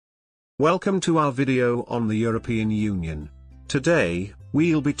Welcome to our video on the European Union. Today,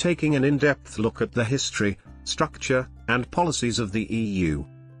 we'll be taking an in-depth look at the history, structure, and policies of the EU.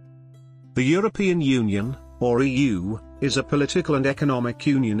 The European Union, or EU, is a political and economic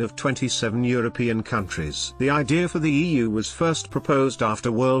union of 27 European countries. The idea for the EU was first proposed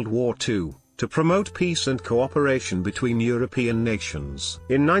after World War II, to promote peace and cooperation between European nations.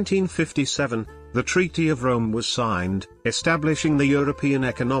 In 1957, the Treaty of Rome was signed, establishing the European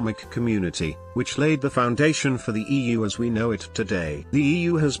Economic Community, which laid the foundation for the EU as we know it today. The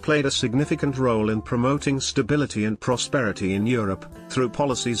EU has played a significant role in promoting stability and prosperity in Europe, through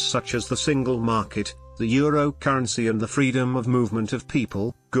policies such as the single market, the euro currency and the freedom of movement of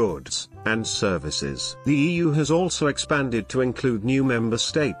people, goods, and services. The EU has also expanded to include new member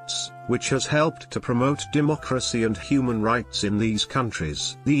states, which has helped to promote democracy and human rights in these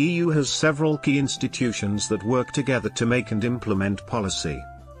countries. The EU has several key institutions that work together to make and implement policy.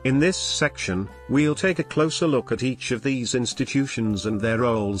 In this section, we'll take a closer look at each of these institutions and their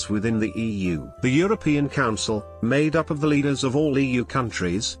roles within the EU. The European Council, made up of the leaders of all EU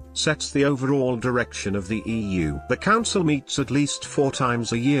countries, sets the overall direction of the EU. The Council meets at least 4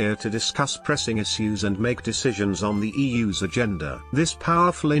 times a year to discuss pressing issues and make decisions on the EU's agenda. This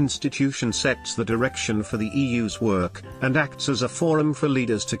powerful institution sets the direction for the EU's work, and acts as a forum for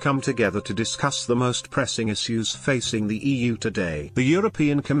leaders to come together to discuss the most pressing issues facing the EU today. The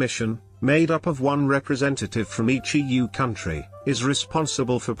European Commission, made up of one representative from each EU country, is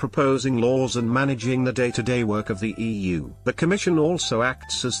responsible for proposing laws and managing the day-to-day work of the EU. The Commission also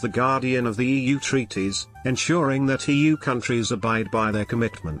acts as the guardian of the EU treaties, ensuring that EU countries abide by their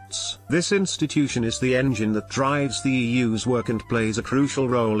commitments. This institution is the engine that drives the EU's work and plays a crucial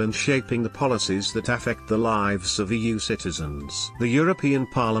role in shaping the policies that affect the lives of EU citizens. The European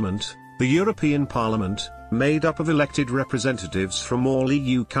Parliament, made up of elected representatives from all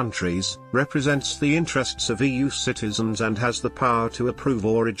EU countries, represents the interests of EU citizens and has the power to approve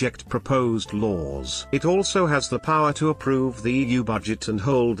or reject proposed laws. It also has the power to approve the EU budget and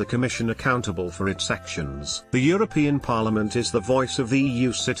hold the Commission accountable for its actions. The European Parliament is the voice of the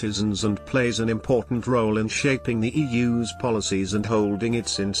EU citizens and plays an important role in shaping the EU's policies and holding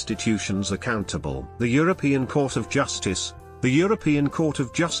its institutions accountable. The European Court of Justice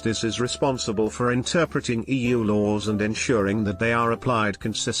is responsible for interpreting EU laws and ensuring that they are applied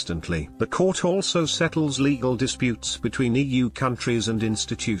consistently. The court also settles legal disputes between EU countries and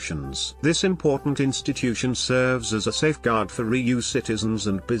institutions. This important institution serves as a safeguard for EU citizens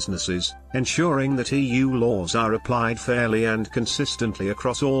and businesses, ensuring that EU laws are applied fairly and consistently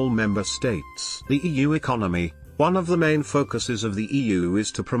across all member states. The EU economy. One of the main focuses of the EU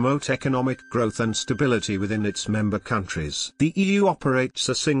is to promote economic growth and stability within its member countries. The EU operates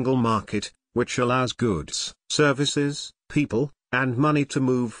a single market, which allows goods, services, people, and money to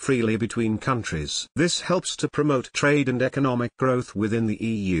move freely between countries. This helps to promote trade and economic growth within the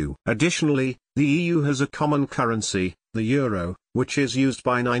EU. Additionally, the EU has a common currency, the euro, which is used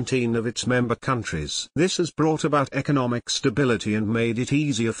by 19 of its member countries. This has brought about economic stability and made it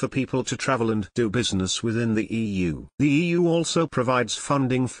easier for people to travel and do business within the EU. The EU also provides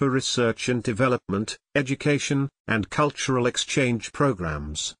funding for research and development, education, and cultural exchange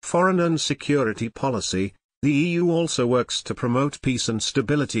programs. Foreign and security policy. The EU also works to promote peace and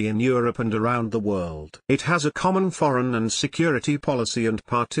stability in Europe and around the world. It has a common foreign and security policy and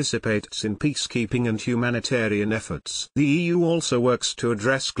participates in peacekeeping and humanitarian efforts. The EU also works to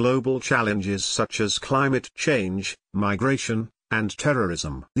address global challenges such as climate change, migration, and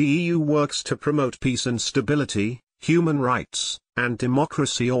terrorism. The EU works to promote peace and stability, human rights, and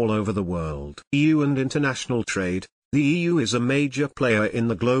democracy all over the world. EU and international trade. The EU is a major player in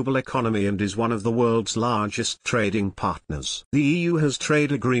the global economy and is one of the world's largest trading partners. The EU has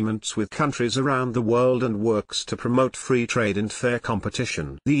trade agreements with countries around the world and works to promote free trade and fair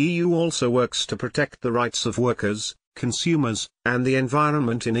competition. The EU also works to protect the rights of workers, consumers, and the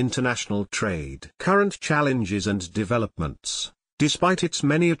environment in international trade. Current challenges and developments. Despite its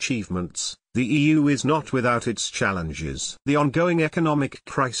many achievements, the EU is not without its challenges. The ongoing economic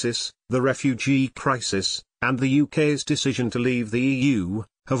crisis, the refugee crisis, and the UK's decision to leave the EU,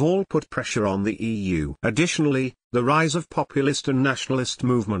 have all put pressure on the EU. Additionally, the rise of populist and nationalist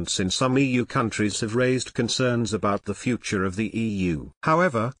movements in some EU countries have raised concerns about the future of the EU.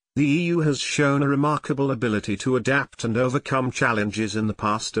 However, the EU has shown a remarkable ability to adapt and overcome challenges in the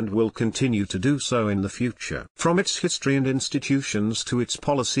past and will continue to do so in the future. From its history and institutions to its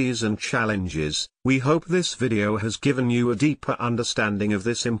policies and challenges, we hope this video has given you a deeper understanding of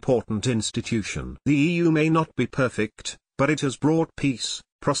this important institution. The EU may not be perfect, but it has brought peace,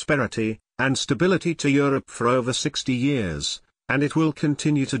 prosperity, and stability to Europe for over 60 years, and it will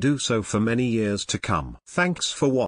continue to do so for many years to come. Thanks for watching.